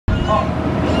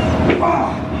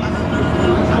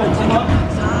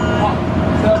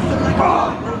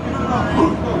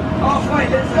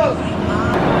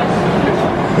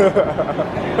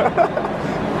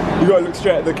You gotta look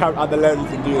straight at the camera, at the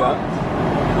lens, and do that.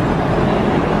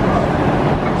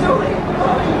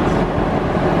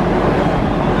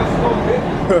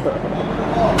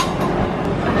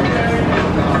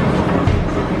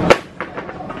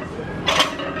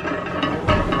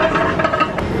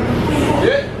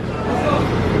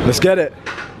 Let's get it.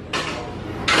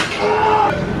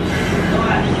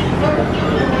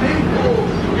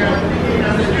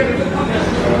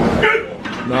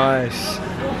 Nice.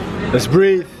 Let's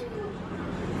breathe.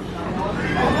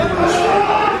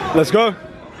 Let's go.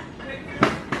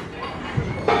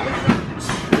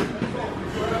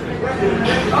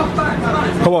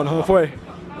 Come on, halfway.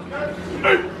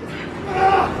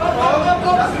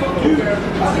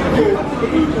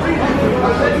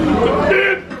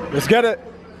 Let's get it.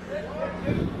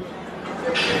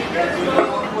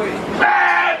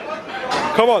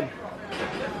 Come on.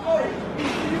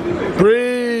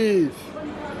 Breathe.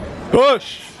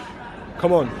 Push.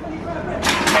 Come on.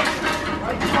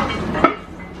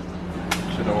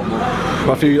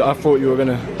 I thought you were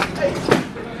gonna.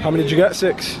 How many did you get?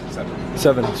 6? 7.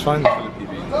 7. It's fine.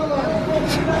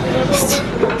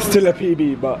 Still a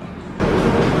PB, but.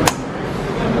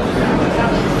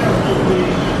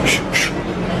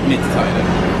 Need to tighten it.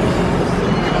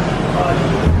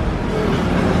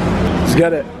 Let's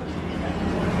get it.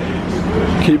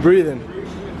 Keep breathing.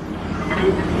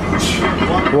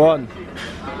 1,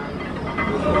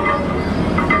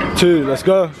 2, let's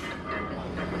go.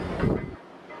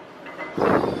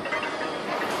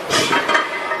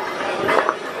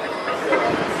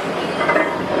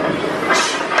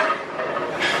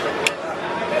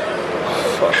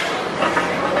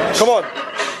 Come on.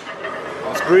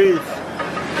 Let's breathe.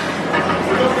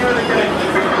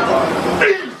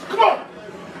 Come on.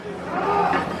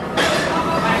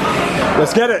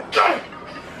 Let's get it.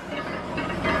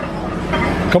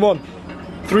 Come on.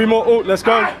 3 more. Oh, let's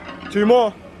go. 2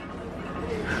 more.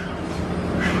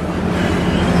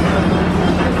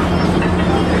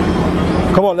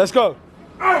 Come on, let's go.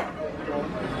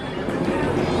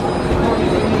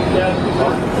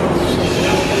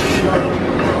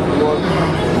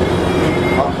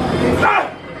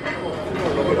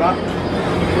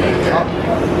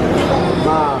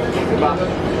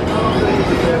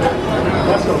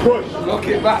 Let's go. Push. Lock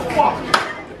it back. Fuck.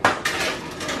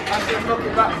 I said knock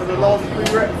it back for the last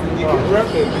 3 reps and you can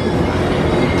rep it.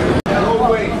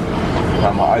 No way.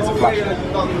 Man, my eyes are flashing.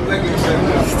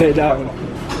 Stay down.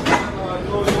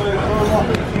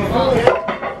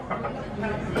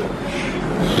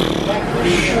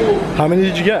 How many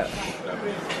did you get?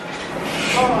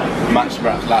 Match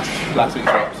reps, last week's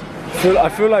reps. I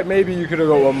feel like maybe you could have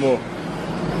got 1 more.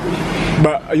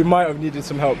 But you might have needed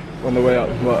some help on the way up.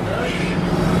 But.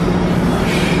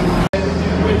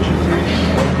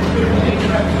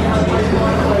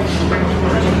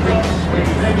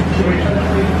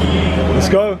 Let's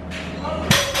go.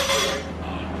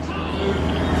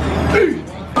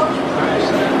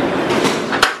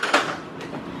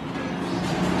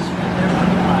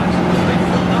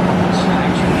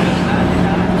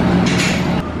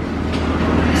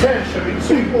 Should be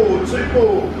 2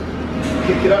 more.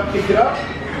 Kick it up, kick it up.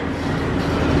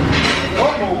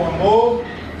 1 more.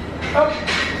 Up.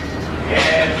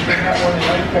 Yeah, bring that one in,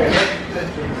 okay.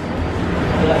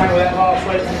 Hang with that last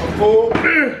weight number 4.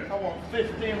 Come on,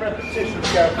 15 repetitions,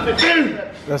 go. 15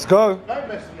 reps. Let's go. No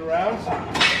messing around.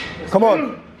 Come on.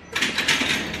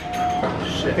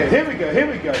 Okay, here we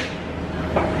go.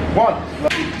 1.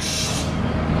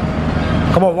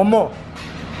 Come on, 1 more.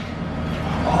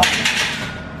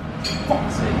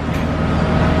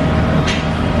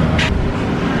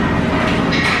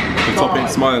 The top ain't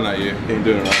smiling at you, he ain't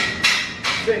doing it right.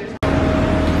 6.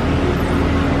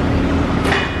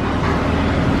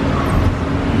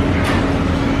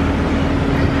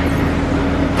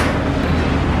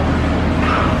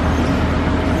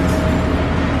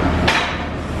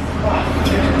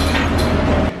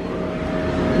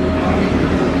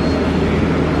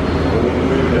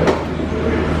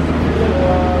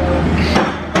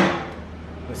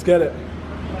 Let's get it.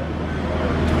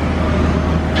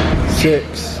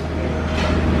 6,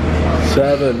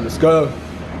 7, let's go.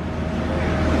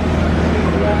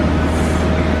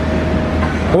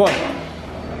 Come on.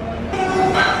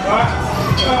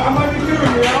 I'm only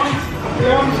doing the arms. The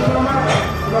arms are not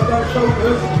my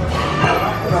shoulders.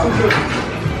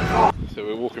 So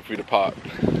we're walking through the park.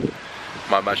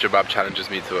 My man Shabab challenges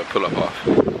me to a pull-up half.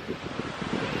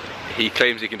 He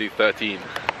claims he can do 13.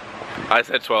 I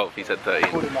said 12, he said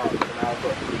 13. Pull him out for now,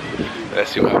 but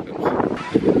Let's see what happens.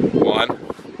 1,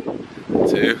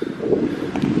 2,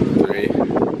 3,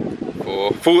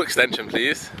 4. Full extension,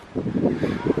 please.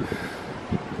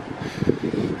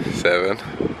 7,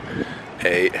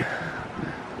 8,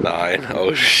 9.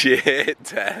 Oh shit.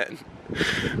 10,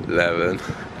 11,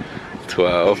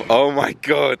 12. Oh my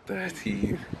god.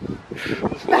 13,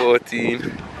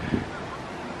 14,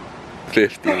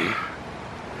 15.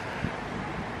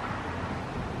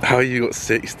 How you got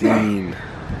 16?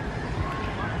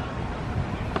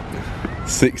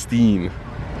 16.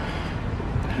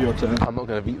 your turn. I'm not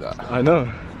gonna beat that. I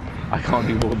know. I can't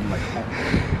do more than like that.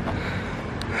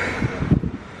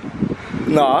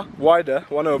 Nah, wider,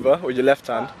 one over with your left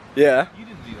hand. Yeah. You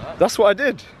didn't do that. That's what I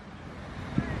did.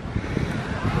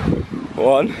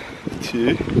 1,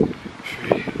 2,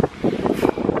 3,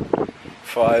 4,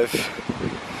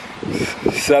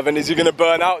 5, 7. Is he gonna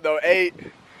burn out though? 8,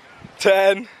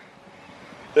 10,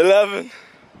 11,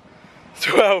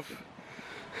 12,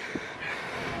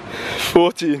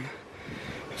 14,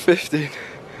 15.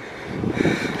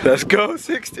 Let's go,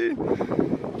 16.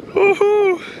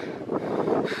 Woohoo!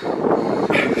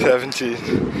 17.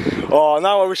 Oh,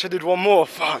 now I wish I did one more.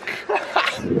 Fuck.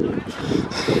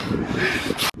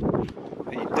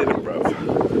 You didn't, bro.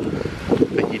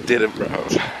 You didn't, bro.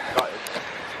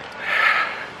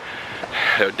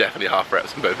 There were definitely half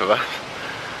reps in both of us.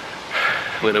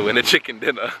 Winner, chicken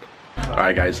dinner.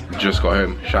 Alright guys, just got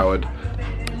home, showered,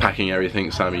 packing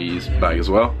everything, Sammy's bag as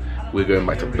well. We're going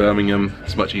back to Birmingham.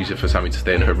 It's much easier for Sammy to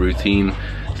stay in her routine.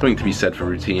 Something to be said for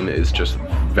routine is just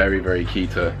very, very key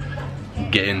to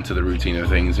get into the routine of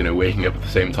things. You know, waking up at the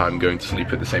same time, going to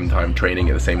sleep at the same time, training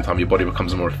at the same time. Your body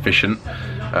becomes more efficient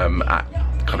at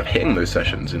kind of hitting those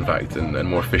sessions, in fact, and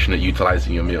more efficient at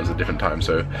utilizing your meals at different times.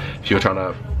 So if you're trying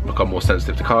to become more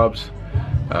sensitive to carbs,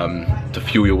 to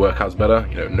fuel your workouts better,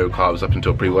 you know, no carbs up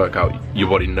until pre-workout, your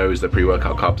body knows that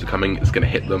pre-workout carbs are coming, it's gonna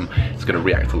hit them, it's gonna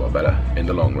react a lot better in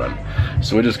the long run.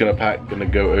 So we're just gonna pack, gonna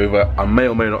go over. I may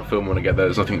or may not film when I get there,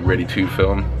 there's nothing really to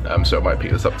film, so I might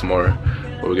pick this up tomorrow,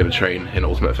 but we're gonna train in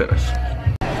Ultimate Fitness.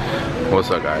 What's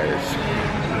up guys?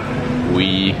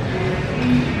 We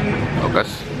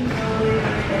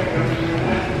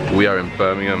are in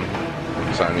Birmingham,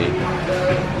 Sammy.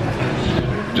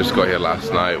 Just got here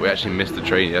last night. We actually missed the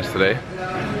train yesterday,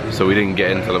 so we didn't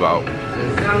get in until about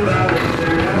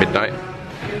midnight.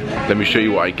 Let me show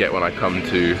you what I get when I come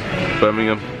to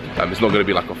Birmingham. It's not going to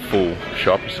be like a full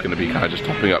shop, it's going to be kind of just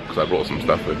topping up because I brought some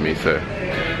stuff with me. So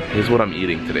here's what I'm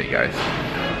eating today, guys.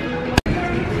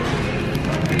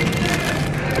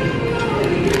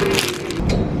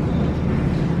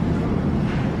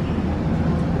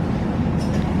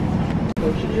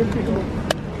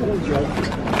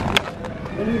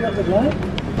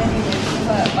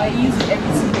 I use it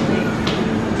every single day.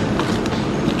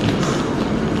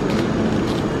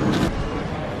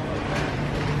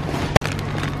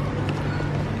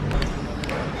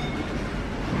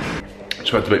 I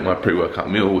tried to make my pre-workout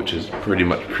meal, which is pretty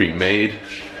much pre-made.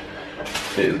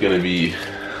 It is going to be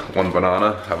 1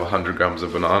 banana, have 100 grams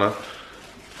of banana,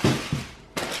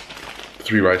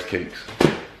 3 rice cakes,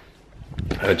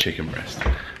 and a chicken breast.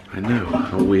 I know,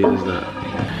 how weird is that?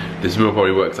 This meal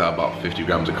probably works out about 50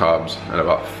 grams of carbs and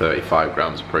about 35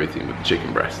 grams of protein with the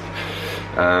chicken breast.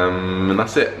 And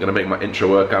that's it. I'm gonna make my intro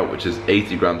workout, which is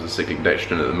 80 grams of cyclic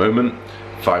dextrin at the moment,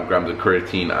 5 grams of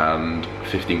creatine and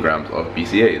 15 grams of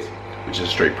BCAAs, which is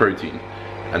straight protein.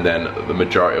 And then the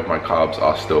majority of my carbs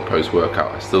are still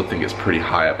post-workout. I still think it's pretty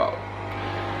high, about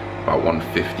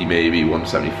 150 maybe,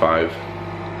 175.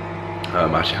 I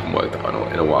actually haven't worked out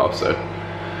in a while, so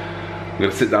I'm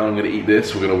gonna sit down, I'm gonna eat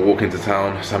this, we're gonna walk into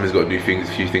town. Sammy's got to do a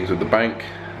few things with the bank,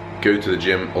 go to the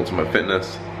gym, Ultimate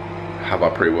Fitness, have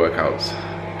our pre-workouts,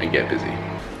 and get busy.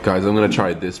 Guys, I'm gonna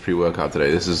try this pre-workout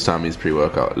today. This is Sammy's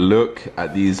pre-workout. Look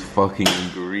at these fucking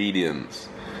ingredients.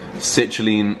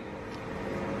 Citrulline,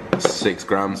 6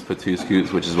 grams per 2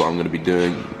 scoops, which is what I'm gonna be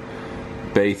doing.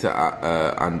 Beta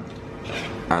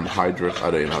anhydrous, I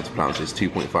don't even know how to pronounce this,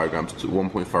 2.5 grams to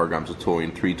 1.5 grams of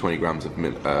taurine, 320 grams of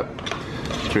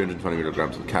 320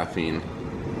 milligrams of caffeine.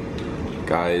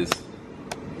 Guys,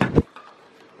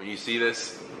 when you see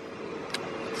this,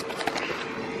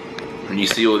 when you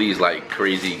see all these like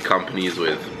crazy companies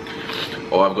with,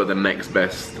 oh, I've got the next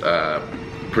best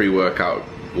pre-workout,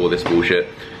 all this bullshit,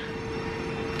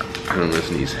 hang on, let's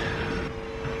sneeze.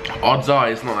 Odds are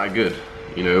it's not that good.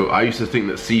 You know, I used to think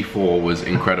that C4 was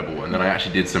incredible, and then I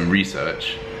actually did some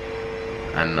research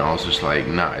and I was just like,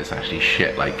 nah, it's actually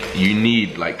shit. Like, you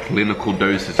need like clinical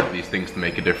doses of these things to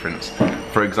make a difference.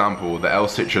 For example, the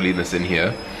L-citrulline that's in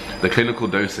here, the clinical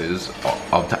doses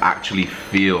are to actually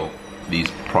feel these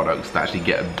products, to actually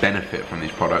get a benefit from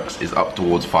these products, is up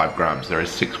towards 5 grams. There is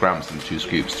 6 grams in 2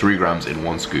 scoops, 3 grams in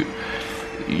 1 scoop.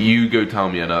 You go tell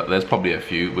me, and there's probably a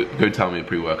few, but go tell me a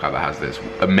pre-workout that has this,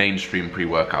 a mainstream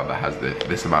pre-workout that has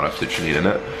this amount of citrulline in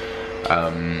it.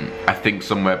 I think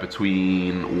somewhere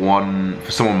between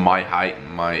for someone my height,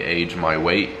 my age, my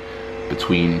weight,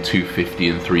 between 250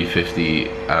 and 350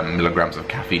 milligrams of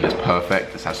caffeine is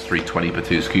perfect. This has 320 per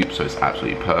 2 scoops, so it's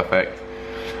absolutely perfect.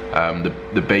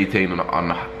 The betaine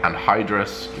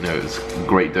anhydrous, you know, it's a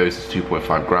great dose, it's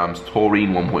 2.5 grams.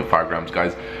 Taurine, 1.5 grams,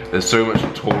 guys. There's so much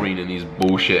taurine in these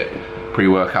bullshit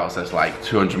pre-workouts that's like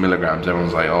 200 milligrams.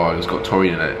 Everyone's like, oh, it's got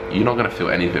taurine in it. You're not gonna feel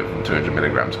anything from 200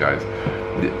 milligrams, guys.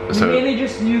 So you mainly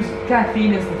just use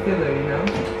caffeine as the filler, you know?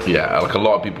 Yeah, like a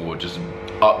lot of people would just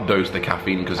up dose the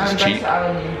caffeine because it's cheap,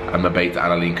 and the beta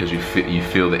alanine because you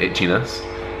feel the itchiness.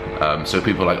 So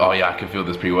people are like, oh yeah, I can feel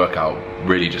this pre-workout,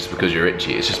 really just because you're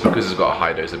itchy. It's just because it's got a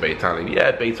high dose of beta alanine.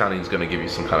 Yeah, beta alanine is going to give you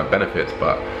some kind of benefits,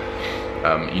 but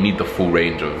you need the full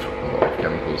range of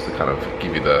chemicals to kind of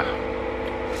give you the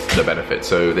benefit.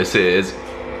 So this is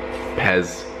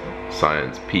PES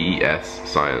Science, P-E-S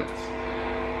Science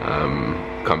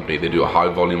company. They do a high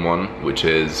volume one, which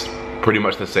is pretty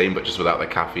much the same, but just without the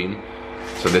caffeine.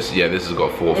 So this, yeah, this has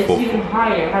got It's even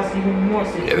higher, it has even more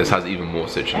citrulline. Yeah, this has even more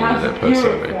citrulline in it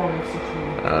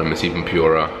personally. It's even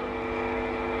purer.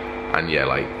 And yeah,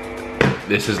 like,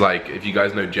 this is like, if you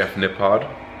guys know Jeff Nippard,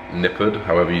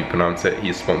 however you pronounce it,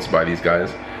 he's sponsored by these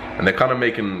guys. And they're kind of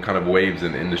making kind of waves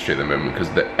in the industry at the moment because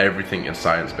everything is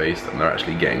science-based and they're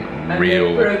actually getting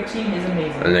real... Their protein is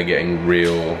amazing. And they're getting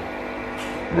real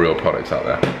products out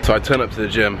there. So I turn up to the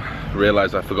gym,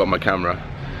 realize I forgot my camera.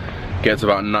 Get to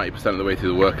about 90% of the way through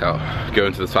the workout, go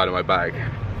into the side of my bag.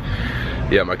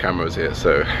 Yeah, my camera was here,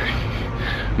 so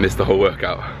missed the whole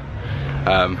workout.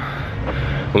 I'm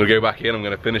gonna go back in, I'm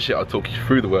gonna finish it, I'll talk you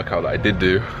through the workout that I did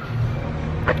do.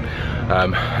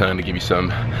 And I'm gonna give you some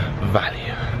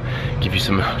value, give you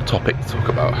some topic to talk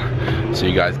about, so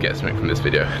you guys get something from this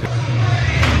video.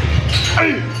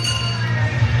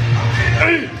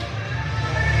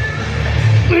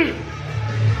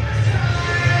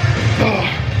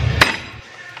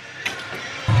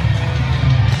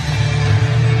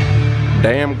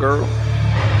 Damn, girl.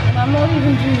 And I'm not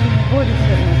even doing body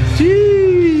fitness.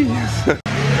 Jeez.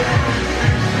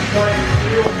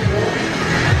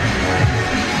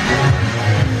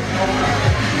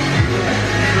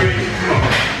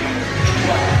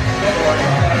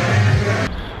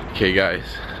 Okay guys,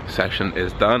 session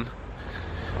is done.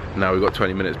 Now we've got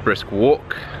 20 minutes brisk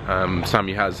walk.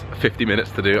 Sammy has 50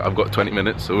 minutes to do. I've got 20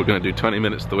 minutes, so we're gonna do 20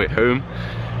 minutes the way home.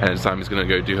 And Sammy's gonna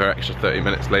go do her extra 30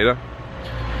 minutes later.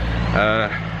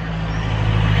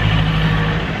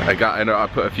 I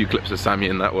put a few clips of Sammy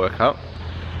in that workout,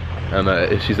 and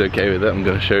if she's okay with it, I'm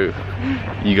gonna show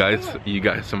you guys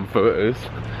some photos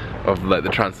of like the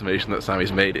transformation that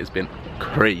Sammy's made. It's been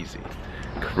crazy.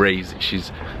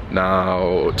 She's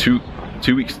now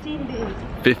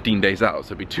 15 days out,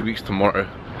 so it'll be 2 weeks tomorrow,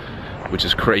 which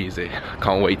is crazy.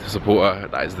 Can't wait to support her.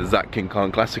 That is the Zach King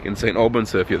Khan Classic in St. Albans,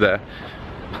 so if you're there,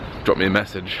 drop me a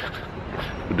message.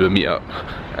 We'll do a meetup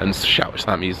and shout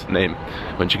Sammy's name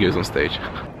when she goes on stage.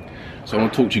 So I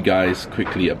want to talk to you guys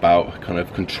quickly about kind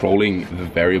of controlling the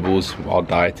variables while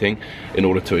dieting in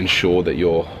order to ensure that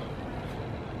you're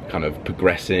kind of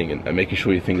progressing and making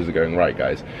sure your things are going right,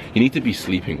 guys. You need to be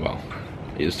sleeping well.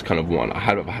 It's kind of one.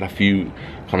 I've had a few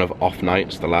kind of off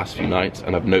nights the last few nights,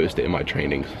 and I've noticed it in my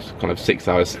training. It's kind of 6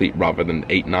 hours sleep rather than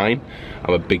 8, 9.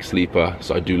 I'm a big sleeper,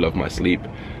 so I do love my sleep.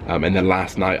 And then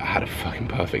last night I had a fucking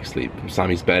perfect sleep.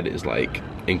 Sammy's bed is like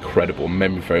incredible.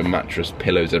 Memory foam mattress,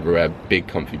 pillows everywhere, big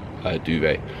comfy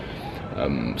duvet.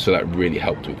 So that really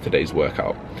helped with today's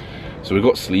workout. So we've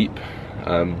got sleep.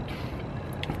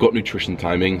 We've got nutrition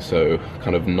timing, so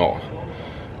kind of not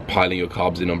piling your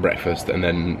carbs in on breakfast and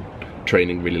then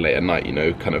training really late at night, you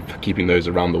know, kind of keeping those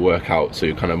around the workout so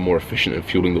you're kind of more efficient in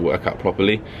fueling the workout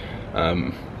properly.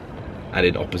 And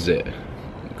in opposite,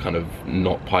 kind of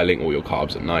not piling all your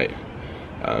carbs at night,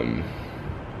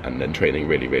 and then training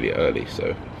really early.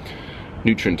 So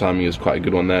nutrient timing is quite a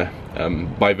good one there.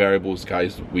 By variables,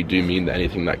 guys, we do mean that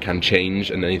anything that can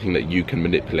change and anything that you can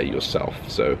manipulate yourself.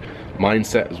 So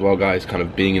mindset as well, guys, kind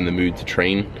of being in the mood to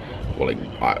train. Well,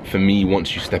 like, for me,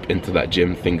 once you step into that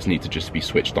gym, things need to just be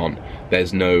switched on.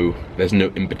 There's no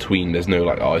in between. There's no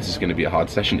like, oh, this is going to be a hard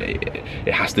session.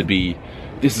 It has to be,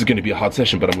 this is going to be a hard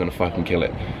session, but I'm going to fucking kill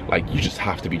it. Like, you just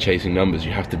have to be chasing numbers.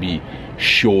 You have to be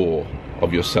sure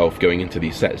of yourself going into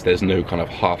these sets. There's no kind of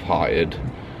half-hearted,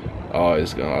 oh,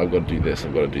 I've got to do this,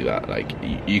 I've got to do that. Like,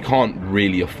 you can't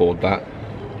really afford that.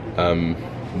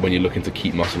 when you're looking to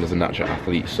keep muscle as a natural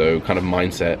athlete. So kind of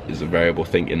mindset is a variable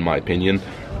thing in my opinion,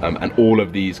 and all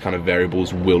of these kind of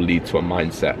variables will lead to a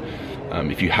mindset.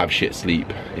 If you have shit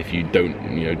sleep, if you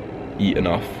don't, you know, eat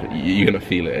enough, you're gonna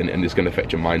feel it, and it's gonna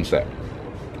affect your mindset.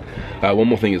 One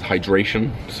more thing is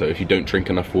hydration. So if you don't drink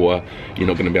enough water, you're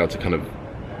not gonna be able to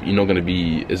you're not gonna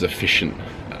be as efficient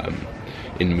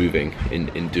in moving,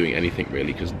 in doing anything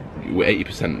really, because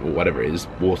 80% or whatever it is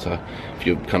water. If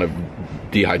you're kind of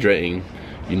dehydrating,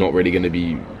 you're not really gonna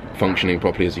be functioning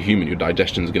properly as a human. Your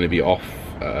digestion is gonna be off.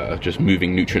 Just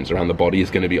moving nutrients around the body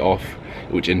is going to be off,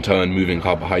 which in turn moving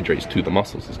carbohydrates to the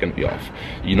muscles is going to be off.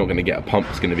 You're not going to get a pump.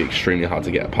 It's going to be extremely hard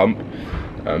to get a pump.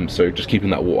 So just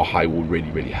keeping that water high will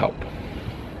really help.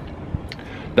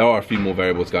 There are a few more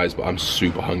variables, guys, but I'm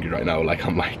super hungry right now.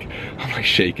 I'm like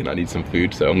shaking. I need some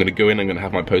food, so I'm going to go in. I'm going to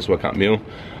have my post-workout meal,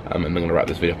 and I'm going to wrap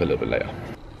this video up a little bit later.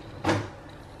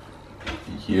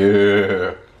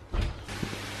 Yeah,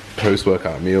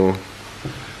 post-workout meal.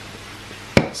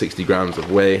 60 grams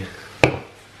of whey,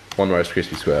 1 Rice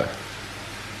Krispie Square,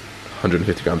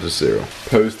 150 grams of cereal.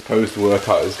 Post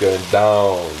workout is going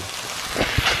down.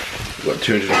 We've got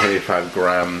 225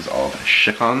 grams of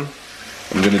chicken.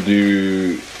 I'm gonna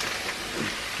do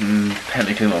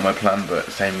technically not my plan,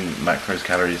 but same macros,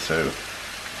 calories, so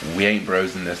we ain't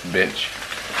bros in this bitch.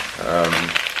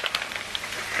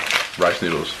 Rice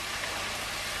noodles.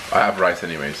 I have rice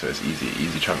anyway, so it's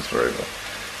easy transfer over.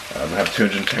 I have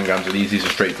 210 grams of these. These are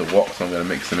straight to wok, so I'm going to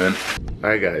mix them in.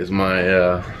 Alright guys,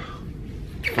 my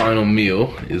final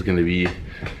meal is going to be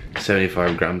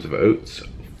 75 grams of oats,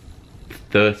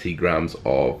 30 grams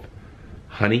of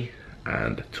honey,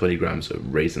 and 20 grams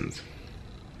of raisins,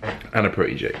 and a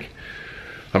protein shake.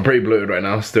 I'm pretty bloated right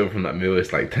now still from that meal.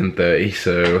 It's like 10:30,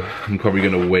 so I'm probably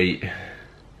going to wait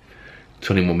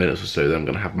 20 more minutes or so, then I'm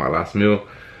going to have my last meal.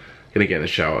 Gonna get in the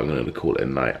shower, I'm gonna call it a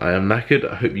night. I am knackered.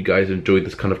 I hope you guys enjoyed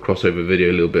this kind of crossover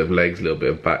video. A little bit of legs, a little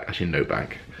bit of back. Actually, no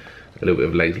back. A little bit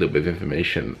of legs, a little bit of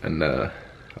information. And I'll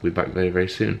be back very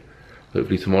soon.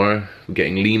 Hopefully tomorrow. We're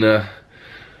getting leaner.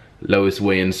 Lowest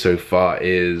weigh-in so far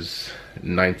is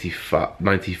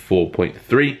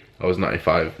 94.3. I was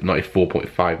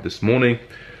 94.5 this morning.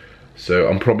 So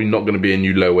I'm probably not gonna be a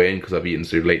new low weigh-in because I've eaten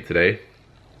so late today.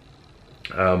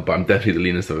 But I'm definitely the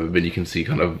leanest I've ever been. You can see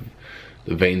kind of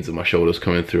the veins of my shoulders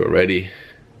coming through already.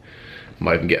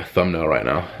 Might even get a thumbnail right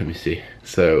now. Let me see.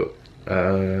 So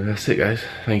that's it, guys.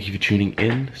 Thank you for tuning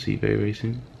in. See you very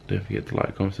soon. Don't forget to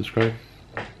like, comment, subscribe.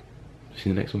 See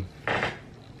you in the next one.